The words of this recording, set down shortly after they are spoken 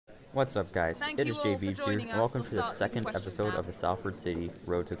What's up, guys? Thank It is you all for JBeebs here, and joining us. welcome We'll to the start taking second questions episode now. of the Salford City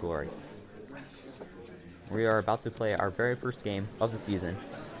Road to Glory. We are about to play our very first game of the season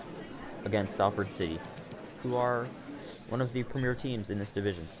against Salford City, who are one of the premier teams in this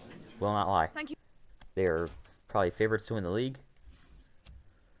division. Will not lie. Thank you. They are probably favorites to win the league,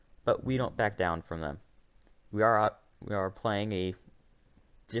 but we don't back down from them. We are playing a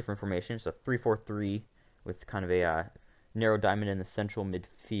different formation. It's a 3-4-3 with kind of a narrow diamond in the central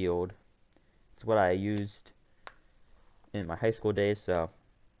midfield. It's what I used in my high school days, so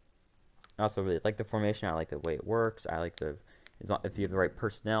I also really like the formation. I like the way it works. I like the, if you have the right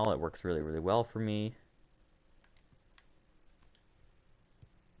personnel, it works really, really well for me.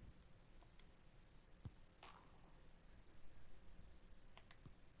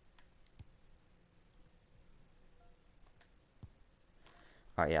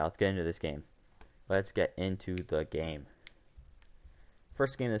 Alright, yeah, let's get into this game. Let's get into the game.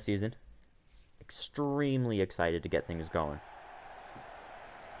 First game of the season. Extremely excited to get things going.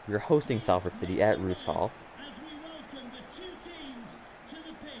 We're hosting Salford City at Roots Hall. As we welcome the two teams to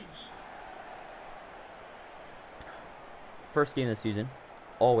the pitch. First game of the season.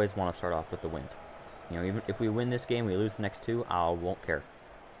 Always want to start off with the win. You know, even if we win this game, we lose the next two, I won't care.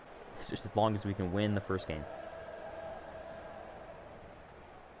 It's just as long as we can win the first game.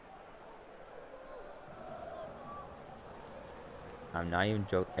 I'm not even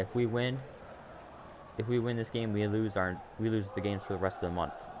joking. If we win this game, we lose the games for the rest of the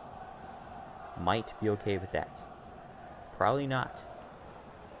month. Might be okay with that. Probably not.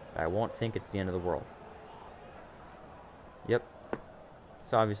 But I won't think it's the end of the world. Yep.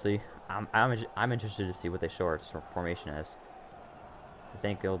 So obviously, I'm interested to see what they show our formation as. I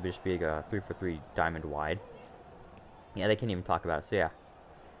think it'll just be a 3-4-3 diamond wide. Yeah, they can't even talk about it. So yeah,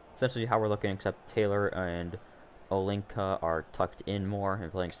 essentially how we're looking, except Taylor and Olinka are tucked in more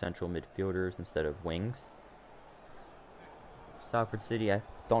and playing central midfielders instead of wings. Salford City, I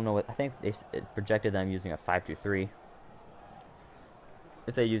don't know what, I think it projected them using a 5-2-3.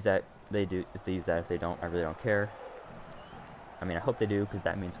 If they use that, they do. If they use that, if they don't, I really don't care. I mean, I hope they do, because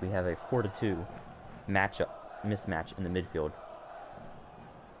that means we have a 4-2 mismatch in the midfield.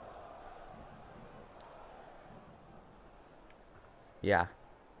 Yeah,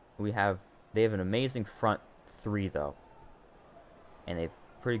 they have an amazing front three though, and they have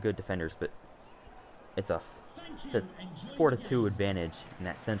pretty good defenders, but it's a 4-2 advantage in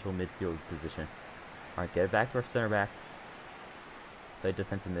that central midfield position. All right, get it back to our center back. Play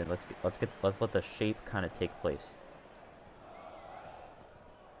defensive mid. Let's let the shape kind of take place.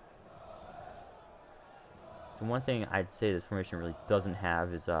 So one thing I'd say this formation really doesn't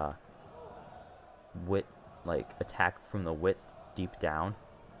have is width, like attack from the width deep down.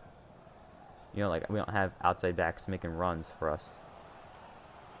 You know, like we don't have outside backs making runs for us,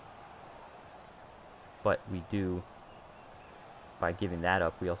 but we do. By giving that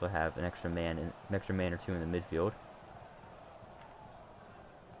up, we also have an extra man or two in the midfield.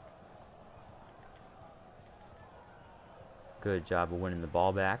 Good job of winning the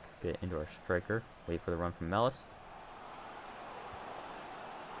ball back. Get it into our striker. Wait for the run from Mellis.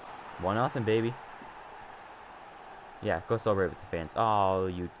 1-0, baby. Yeah, go celebrate with the fans. Oh,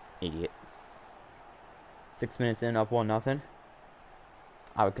 you idiot. 6 minutes in, up 1-0.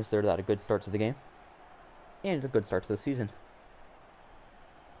 I would consider that a good start to the game. And a good start to the season.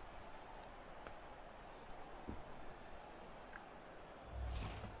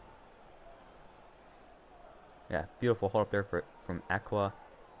 Yeah, beautiful hold up there from Aqua.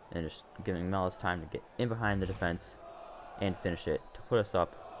 And just giving Mellis time to get in behind the defense and finish it to put us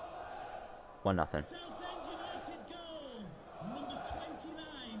up 1-0. Southend United goal. Number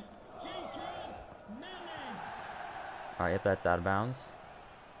 29, Jacob Mellis. Alright, yep, that's out of bounds.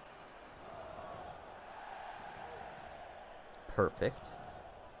 Perfect.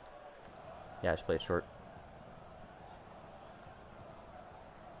 Yeah, just play it short.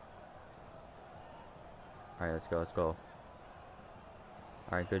 Alright, let's go, let's go.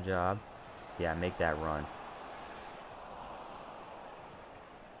 Alright, good job. Yeah, make that run.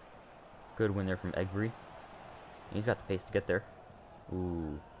 Good win there from Egbury. He's got the pace to get there.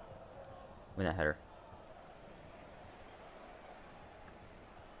 Ooh. Win that header.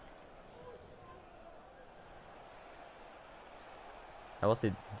 I will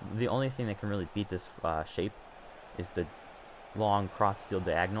say, the only thing that can really beat this shape is the long cross-field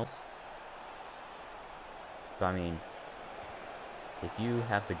diagonals. So, I mean, if you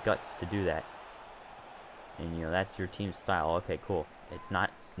have the guts to do that, and, you know, that's your team's style, okay, cool. It's not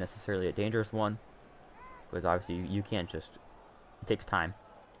necessarily a dangerous one, because obviously you can't just, it takes time.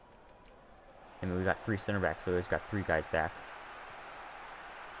 I mean, we got 3 center backs, so we just got 3 guys back.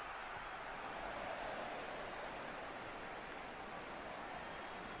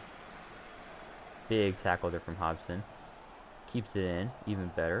 Big tackle there from Hobson. Keeps it in,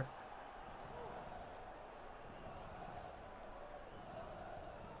 even better.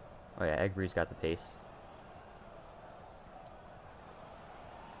 Oh yeah, Egbury's got the pace.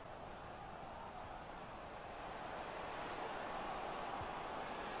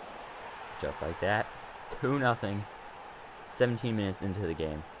 Just like that. 2-0. 17 minutes into the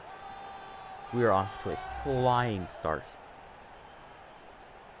game. We are off to a flying start.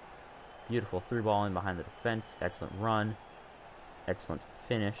 Beautiful 3-ball in behind the defense. Excellent run. Excellent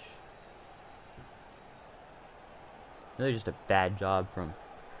finish. Really just a bad job from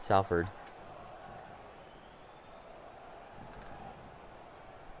Salford.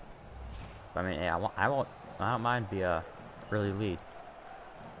 I mean, yeah, I don't mind the early lead.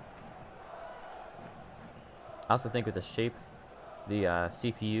 I also think with the shape, the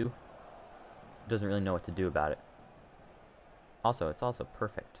CPU doesn't really know what to do about it. Also, it's also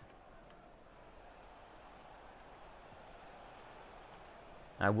perfect.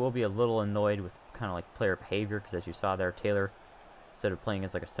 I will be a little annoyed with kind of like player behavior, because as you saw there, Taylor, instead of playing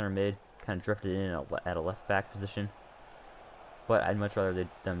as like a center mid, kind of drifted in at a left back position. But I'd much rather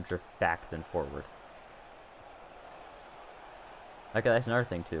them drift back than forward. Like, that's another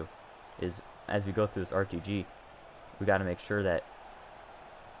thing too, is as we go through this RTG, we got to make sure that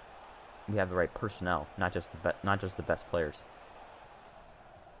we have the right personnel, not just the best players.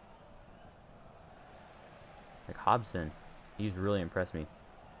 Like Hobson, he's really impressed me.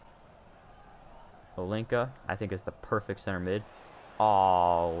 Olenka, I think, is the perfect center mid.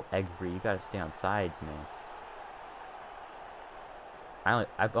 Oh, Egbury, you gotta stay on sides, man.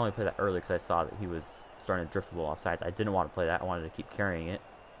 I've only played that earlier because I saw that he was starting to drift a little off sides. I didn't want to play that. I wanted to keep carrying it.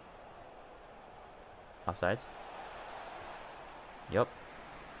 Offsides. Yep.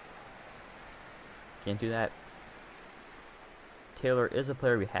 Can't do that. Taylor is a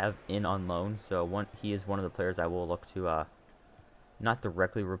player we have in on loan, so he is one of the players I will look to not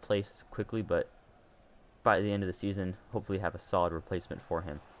directly replace quickly, but by the end of the season, hopefully have a solid replacement for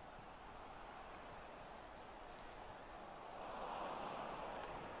him.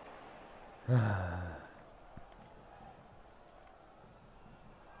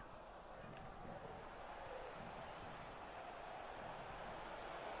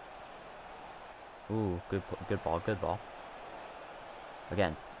 Ooh, good ball, good ball.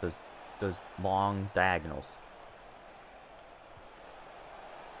 Again, those long diagonals.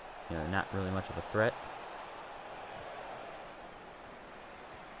 You know, not really much of a threat.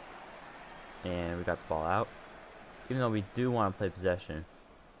 And we got the ball out. Even though we do want to play possession,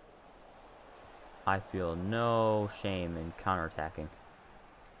 I feel no shame in counterattacking.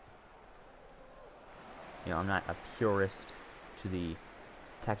 You know, I'm not a purist to the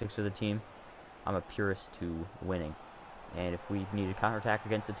tactics of the team. I'm a purist to winning. And if we need to counterattack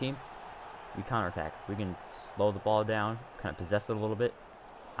against the team, we counterattack. If we can slow the ball down, kind of possess it a little bit,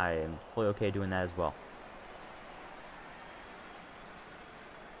 I am fully okay doing that as well.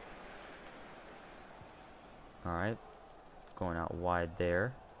 Alright. Going out wide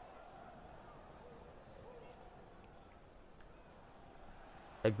there.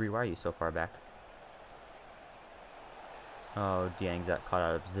 Egbury, why are you so far back? Oh, Diang's got caught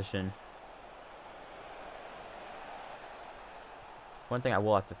out of position. One thing I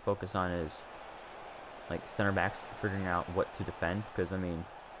will have to focus on is like center backs figuring out what to defend, because I mean,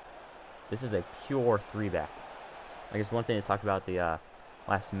 this is a pure 3-back. I guess one thing to talk about the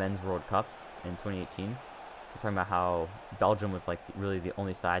last Men's World Cup in 2018. We're talking about how Belgium was like really the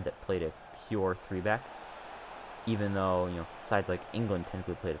only side that played a pure 3-back, even though, you know, sides like England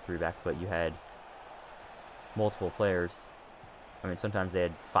technically played a 3-back, but you had multiple players. I mean, sometimes they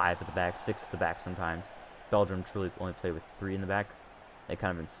had 5 at the back, 6 at the back sometimes. Belgium truly only played with 3 in the back. It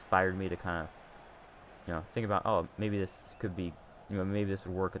kind of inspired me to kind of, you know, think about, oh, maybe this could be, you know, maybe this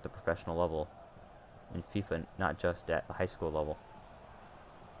would work at the professional level in FIFA, not just at the high school level.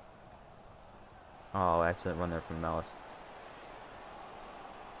 Oh, excellent run there from Mellis.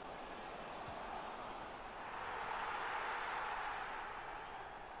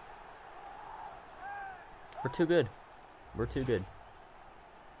 We're too good. We're too good.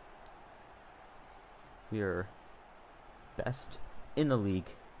 We are best in the league.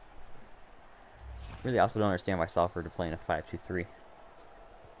 Really, I also don't understand why Salford are playing a 5-2-3.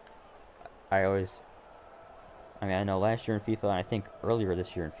 I mean, I know last year in FIFA, and I think earlier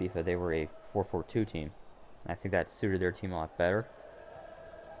this year in FIFA, they were a 4-4-2 team. I think that suited their team a lot better.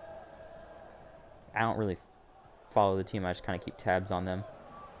 I don't really follow the team, I just kind of keep tabs on them.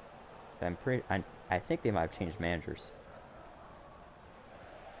 So I think they might have changed managers.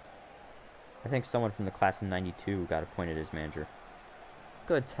 I think someone from the class of '92 got appointed as manager.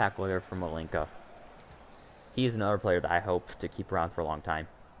 Good tackle there from Olenka. he is another player that I hope to keep around for a long time.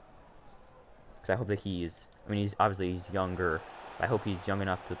 Because I hope that he's, I mean, he's obviously he's younger, but I hope he's young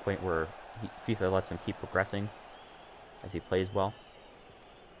enough to the point where FIFA lets him keep progressing as he plays well.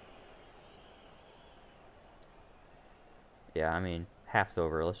 Yeah, I mean, half's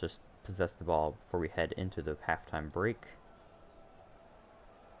over. Let's just possess the ball before we head into the halftime break.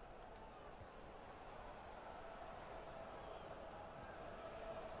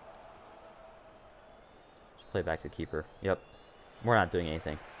 Just play back to the keeper. Yep, we're not doing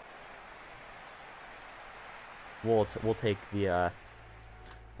anything. We'll take the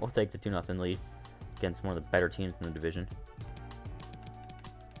 2-0 lead against one of the better teams in the division.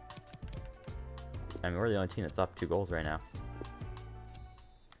 I mean, we're the only team that's up 2 goals right now.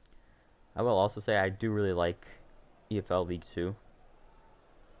 I will also say I do really like EFL League Two.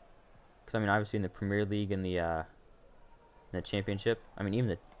 Because, I mean, obviously in the Premier League and the Championship, I mean,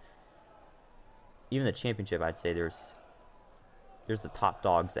 even the Championship, I'd say there's the top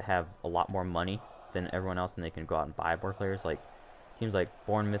dogs that have a lot more money than everyone else, and they can go out and buy more players. Like, teams like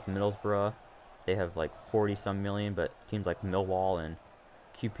Bournemouth and Middlesbrough, they have like 40-some million, but teams like Millwall and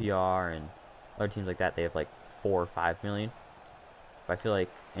QPR and other teams like that, they have like 4 or 5 million. But I feel like,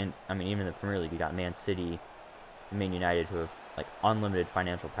 and I mean, even in the Premier League, you got Man City and Man United who have like unlimited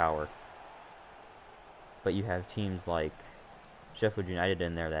financial power. But you have teams like Sheffield United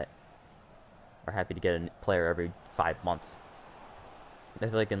in there that are happy to get a player every 5 months. I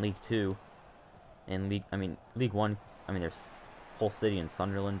feel like in League Two and League One, I mean, there's Hull City and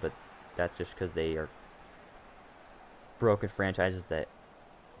Sunderland, but that's just because they are broken franchises that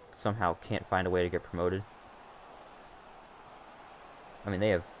somehow can't find a way to get promoted. I mean, they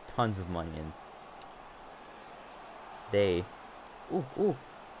have tons of money, and they... Ooh.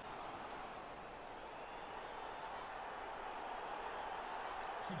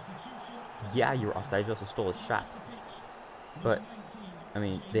 Yeah, you were offside. You also stole a shot. But, I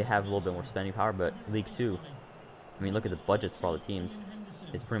mean, they have a little bit more spending power, but League Two, I mean, look at the budgets for all the teams.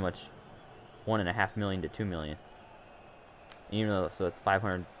 It's pretty much 1.5 million to 2 million. And even though, so it's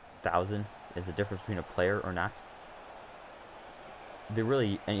 500,000 is the difference between a player or not. They're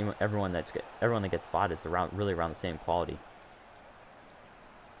really, everyone that gets bought is really around the same quality.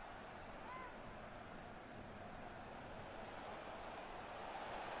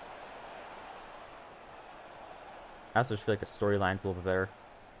 I also just feel like the storyline's a little bit better,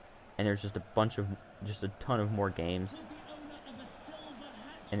 and there's just a ton of more games,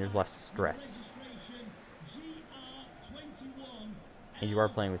 and there's less stress. And you are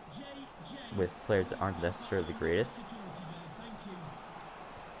playing with players that aren't necessarily the greatest.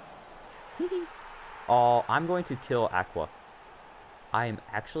 Oh, I'm going to kill Aqua. I am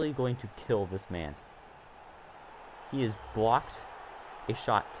actually going to kill this man. He has blocked a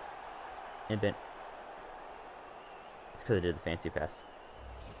shot and been... It's because I did the fancy pass.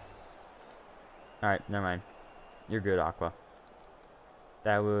 Alright, never mind. You're good, Aqua.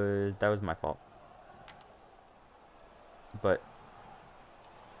 That was my fault. But,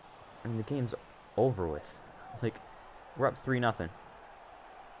 I mean, the game's over with. Like, we're up 3-0.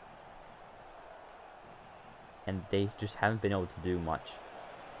 And they just haven't been able to do much.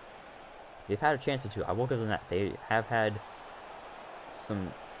 They've had a chance to, I will give them that. They have had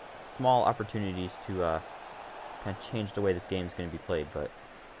some small opportunities to kind of change the way this game is going to be played, but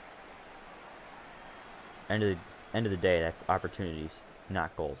end of the day, that's opportunities,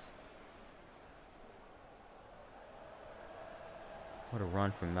 not goals. What a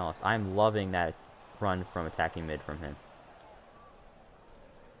run from Mellis. I'm loving that run from attacking mid from him.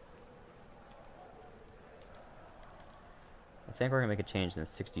 I think we're gonna make a change in the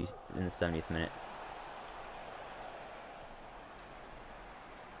 70th minute.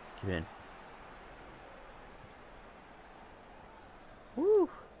 Keep it in. Woo!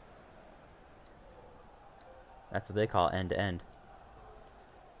 That's what they call end to end.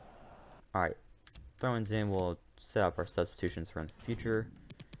 Alright. Throw-ins in, we'll set up our substitutions for in the future.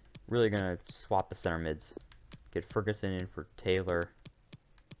 Really gonna swap the center mids. Get Ferguson in for Taylor.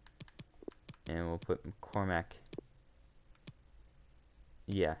 And we'll put McCormack.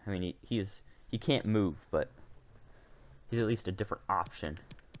 Yeah, I mean, he can't move, but he's at least a different option.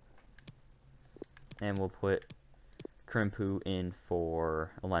 And we'll put Krimpu in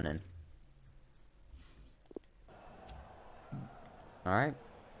for Lennon. Alright.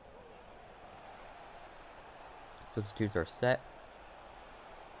 Substitutes are set.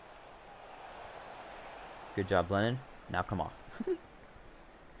 Good job, Lennon. Now come off.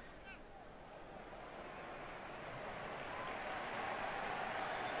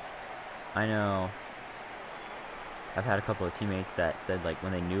 I know. I've had a couple of teammates that said, like,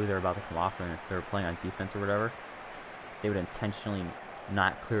 when they knew they were about to come off and they were playing on defense or whatever, they would intentionally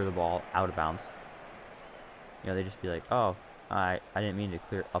not clear the ball out of bounds. You know, they'd just be like, oh, I didn't mean to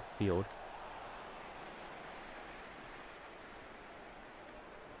clear upfield.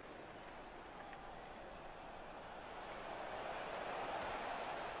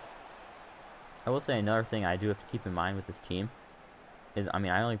 I will say another thing I do have to keep in mind with this team is, I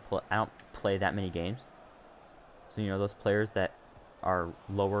mean, I don't play that many games. So, you know, those players that are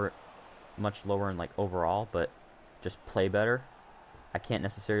lower, much lower in, like, overall, but just play better, I can't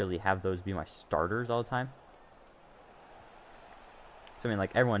necessarily have those be my starters all the time. So, I mean,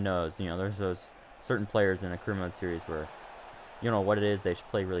 like, everyone knows, you know, there's those certain players in a career mode series where, you know what it is, they should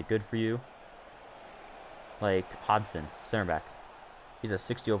play really good for you. Like, Hobson, center back. He's a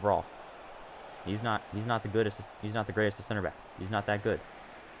 60 overall. He's not the greatest of center backs. He's not that good.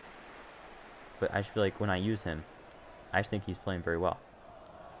 But I just feel like when I use him, I just think he's playing very well.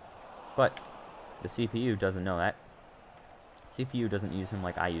 But the CPU doesn't know that. CPU doesn't use him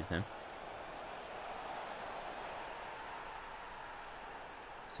like I use him.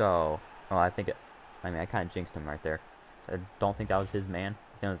 So, well, I mean, I kind of jinxed him right there. I don't think that was his man.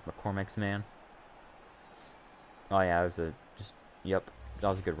 I think it was McCormick's man. Oh yeah, it was yep, that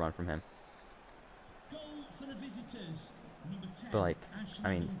was a good run from him. Goal for the visitors. Number 10, But like, Ashley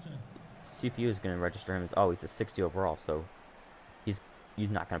I mean, Hunter. CPU is going to register him as, oh, he's a 60 overall, so he's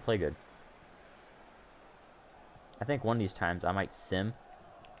not going to play good. I think one of these times I might sim,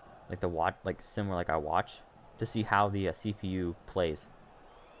 sim where like I watch to see how the CPU plays.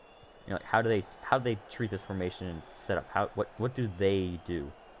 You know, like how do they treat this formation and setup? What do they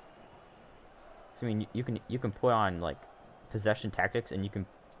do? So I mean, you can put on like possession tactics and you can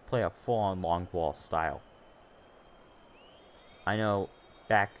play a full-on long ball style. I know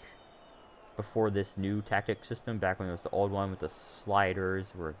back before this new tactic system, back when it was the old one with the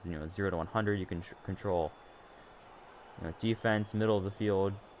sliders, where it's, you know, 0 to 100, you can control, you know, defense, middle of the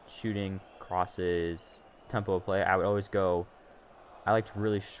field, shooting, crosses, tempo of play. I would always go. I liked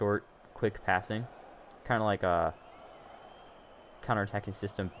really short, quick passing, kind of like a counter-attacking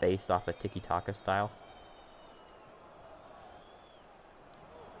system based off a tiki-taka style.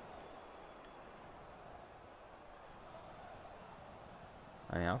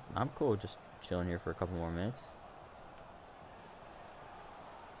 I mean, I'm cool just chilling here for a couple more minutes.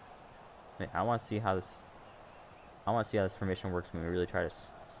 I want to see how this formation works when we really try to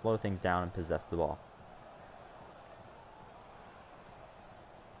slow things down and possess the ball.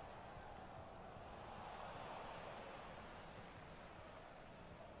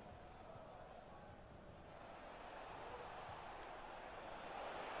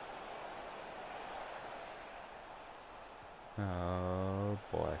 Oh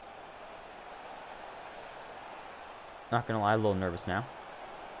boy. Not gonna lie, a little nervous now.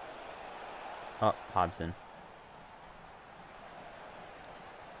 Oh, Hobson.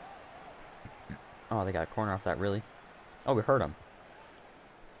 Oh, they got a corner off that, really? Oh, we hurt him.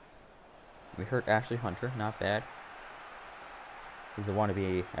 We hurt Ashley Hunter, not bad. He's a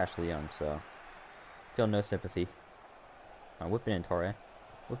wannabe Ashley Young, so feel no sympathy. Whip it in, Torre.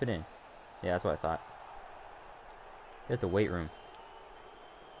 Whip it in. Yeah, that's what I thought. Get the weight room.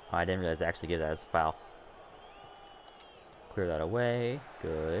 Oh, I didn't realize I actually gave that as a foul. Clear that away.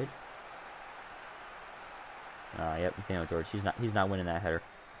 Good. Yep, Nathaniel George. He's not winning that header.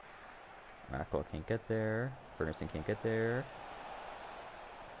 Mackel can't get there. Ferguson can't get there.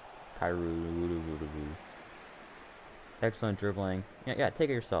 Kairu. Excellent dribbling. Yeah, take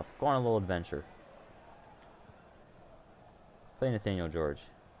it yourself. Go on a little adventure. Play Nathaniel George.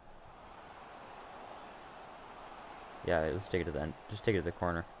 Yeah, let's take it to the end. Just take it to the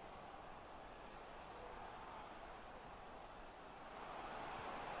corner.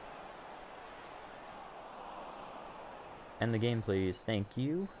 End the game, please. Thank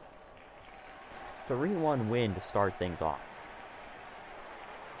you. 3-1 win to start things off.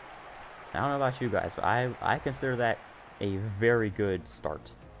 I don't know about you guys, but I consider that a very good start.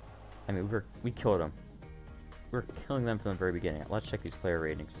 I mean, we killed them. We were killing them from the very beginning. Let's check these player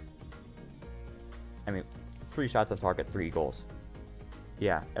ratings. I mean, 3 shots on target, 3 goals.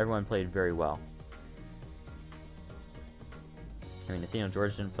 Yeah, everyone played very well. I mean, Nathaniel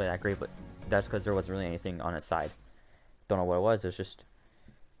George didn't play that great, but that's because there wasn't really anything on his side. Don't know what it was. It was just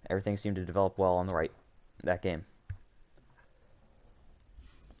everything seemed to develop well on the right that game.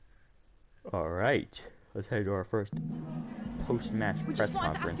 All right, let's head to our first post-match press conference. We just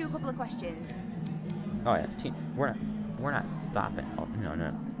wanted to ask you a couple of questions. Oh yeah, we're not stopping. Oh,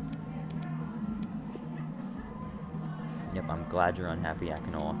 no. Yep, I'm glad you're unhappy,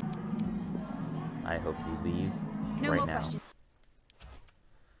 Akinola. I hope you leave No right more now. questions.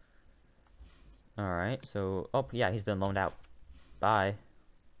 Alright, so... Oh, yeah, he's been loaned out. Bye.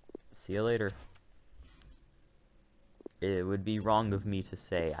 See you later. It would be wrong of me to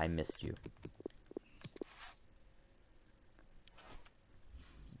say I missed you.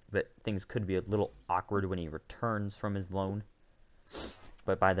 But things could be a little awkward when he returns from his loan.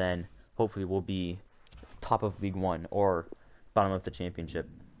 But by then, hopefully we'll be top of League One or bottom of the championship.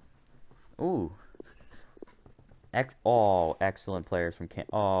 Ooh. Excellent players from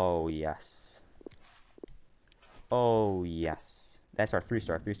Oh, yes. Oh, yes. That's our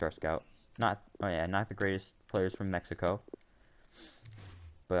three-star scout. Not the greatest players from Mexico.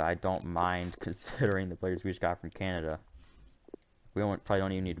 But I don't mind considering the players we just got from Canada. We probably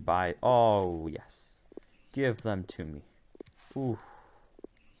don't even need to buy. Oh, yes. Give them to me. Ooh.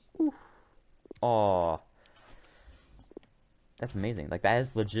 Ooh. Oh. That's amazing. Like, that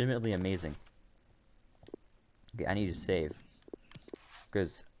is legitimately amazing. Okay, I need to save.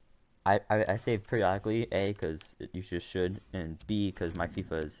 Because I save periodically, A, because you just should, and B, because my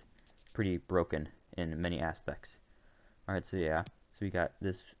FIFA is pretty broken in many aspects. Alright, so yeah. So we got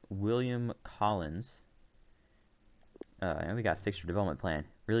this William Collins. And we got fixture development plan.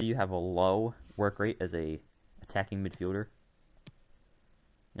 Really, you have a low work rate as a attacking midfielder?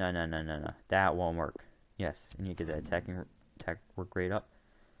 No. That won't work. Yes, you need to get that attack work rate up.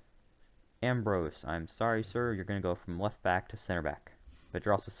 Ambrose, I'm sorry, sir. You're going to go from left back to center back. But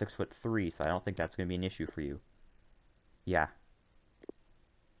you're also 6'3", so I don't think that's going to be an issue for you. Yeah.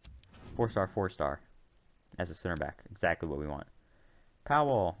 4-star, 4-star. As a center back. Exactly what we want.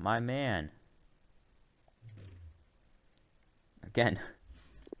 Powell, my man. Again,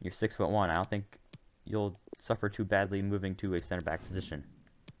 you're 6'1". I don't think you'll suffer too badly moving to a center back position.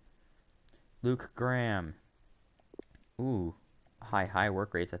 Luke Graham. Ooh, high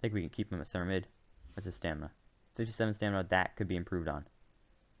work rates. I think we can keep him at center mid. What's his stamina? 57 stamina. That could be improved on.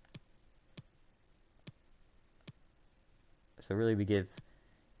 So really, we give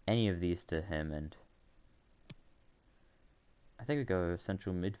any of these to him, and I think we go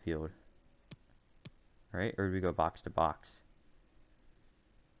central midfield, right? Or do we go box to box?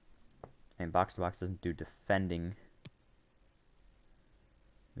 And box to box doesn't do defending.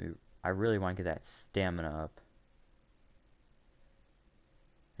 I really want to get that stamina up.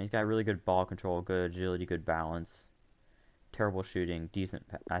 And he's got really good ball control, good agility, good balance, terrible shooting, decent.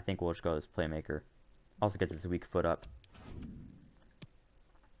 I think we'll just go as playmaker. Also gets his weak foot up.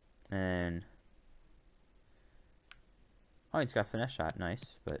 And oh, he's got finesse shot,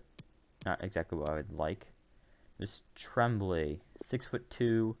 nice, but not exactly what I would like. There's Tremblay,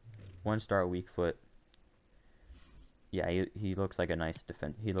 6'2", 1-star weak foot. Yeah, he looks like a nice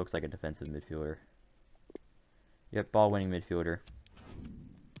he looks like a defensive midfielder. Yep, ball winning midfielder.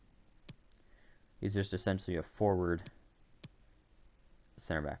 He's just essentially a forward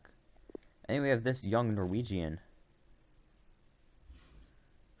center back. And then we have this young Norwegian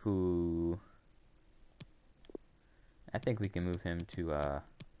who I think we can move him to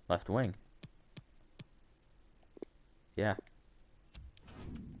left wing. Yeah.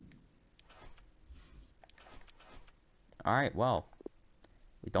 Alright, well,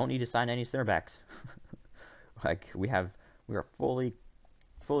 we don't need to sign any center backs. Like, we are fully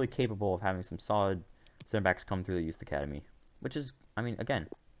capable of having some solid center backs come through the youth academy. Which is, I mean, again,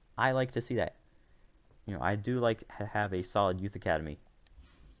 I like to see that. You know, I do like to have a solid youth academy.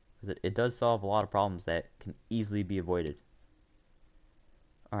 Because it does solve a lot of problems that can easily be avoided.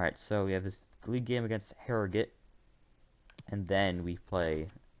 Alright, so we have this league game against Harrogate. And then we play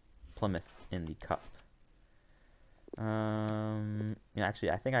Plymouth in the cup. Yeah, actually,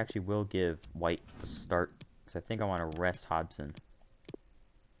 I think I actually will give White the start. Because I think I want to rest Hobson.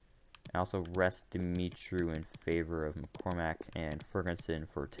 And also rest Dimitru in favor of McCormack and Ferguson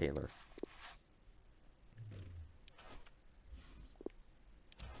for Taylor.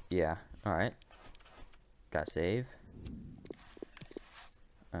 Yeah, alright. Got save.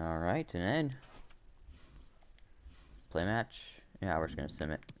 Alright, and then play match. Yeah, we're just gonna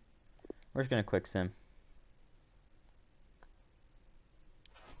sim it. We're just gonna quick sim.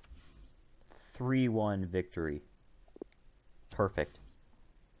 3-1 victory. Perfect.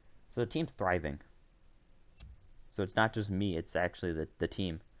 So the team's thriving. So it's not just me, it's actually the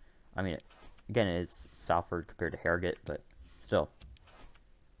team. I mean, again, it is Salford compared to Harrogate, but still.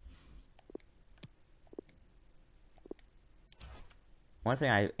 One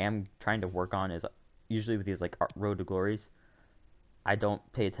thing I am trying to work on is, usually with these like Road to Glories, I don't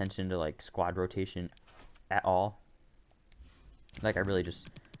pay attention to like squad rotation at all. Like,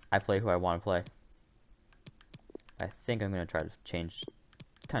 I play who I want to play. I think I'm gonna try to change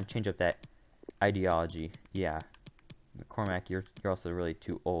up that ideology. Yeah, McCormack, you're also really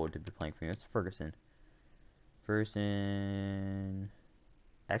too old to be playing for me. It's Ferguson. Ferguson.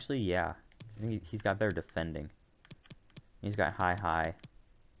 Actually, yeah. I think he's got better defending. He's got high.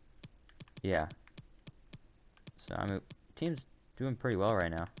 Yeah. So I mean, team's doing pretty well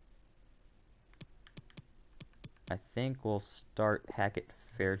right now. I think we'll start Hackett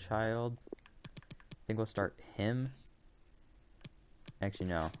Fairchild. I think we'll start him. Actually,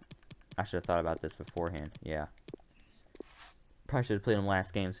 no. I should have thought about this beforehand. Yeah. Probably should have played him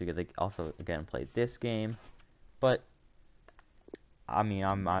last game so we could also again play this game. But I mean,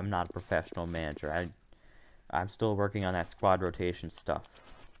 I'm not a professional manager. I'm still working on that squad rotation stuff.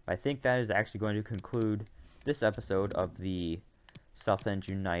 I think that is actually going to conclude this episode of the Southend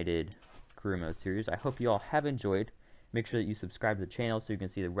United Career Mode series. I hope you all have enjoyed. Make sure that you subscribe to the channel so you can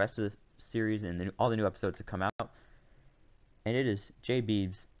see the rest of the series and all the new episodes that come out. And it is J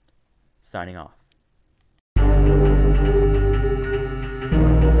Beebs signing off.